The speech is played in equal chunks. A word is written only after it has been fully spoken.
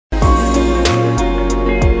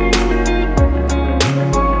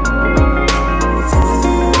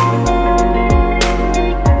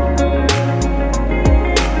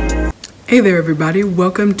Hey there everybody,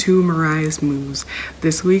 welcome to Moriah's Moves.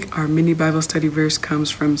 This week our mini Bible study verse comes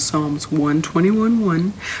from Psalms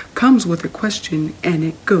 121:1, comes with a question, and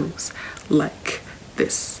it goes like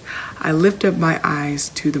this. I lift up my eyes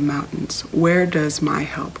to the mountains. Where does my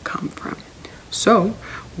help come from? So,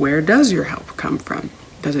 where does your help come from?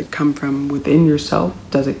 Does it come from within yourself?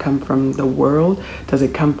 Does it come from the world? Does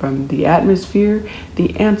it come from the atmosphere?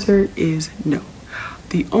 The answer is no.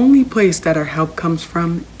 The only place that our help comes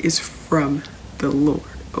from is from the Lord,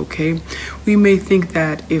 okay? We may think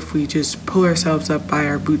that if we just pull ourselves up by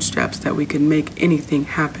our bootstraps that we can make anything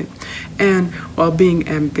happen. And while being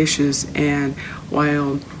ambitious and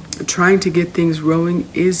while trying to get things rolling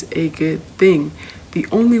is a good thing, the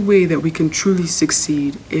only way that we can truly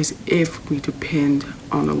succeed is if we depend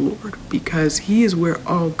on the Lord, because He is where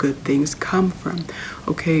all good things come from,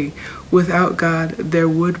 okay? Without God, there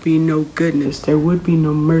would be no goodness, there would be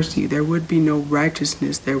no mercy, there would be no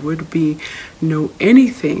righteousness, there would be no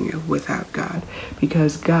anything without God,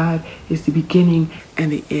 because God is the beginning and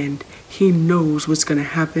the end. He knows what's going to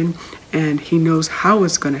happen, and He knows how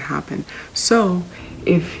it's going to happen. So,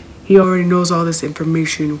 if He already knows all this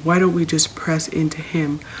information, why don't we just press into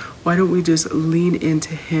Him? Why don't we just lean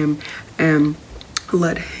into Him and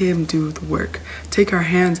let Him do the work? Take our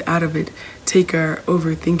hands out of it. Take our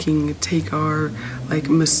overthinking, take our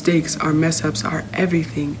mistakes, our mess ups, our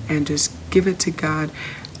everything, and just give it to God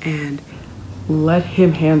and let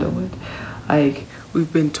Him handle it.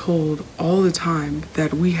 We've been told all the time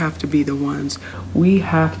that we have to be the ones. We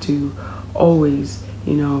have to always,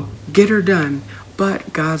 get her done.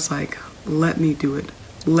 But God's like, let me do it.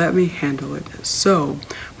 Let me handle it. So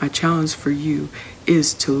my challenge for you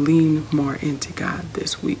is to lean more into God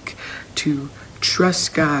this week, to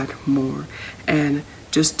trust God more, and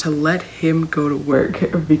just to let Him go to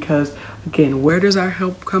work. Because again, where does our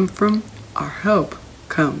help come from? Our help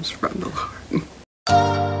comes from the Lord.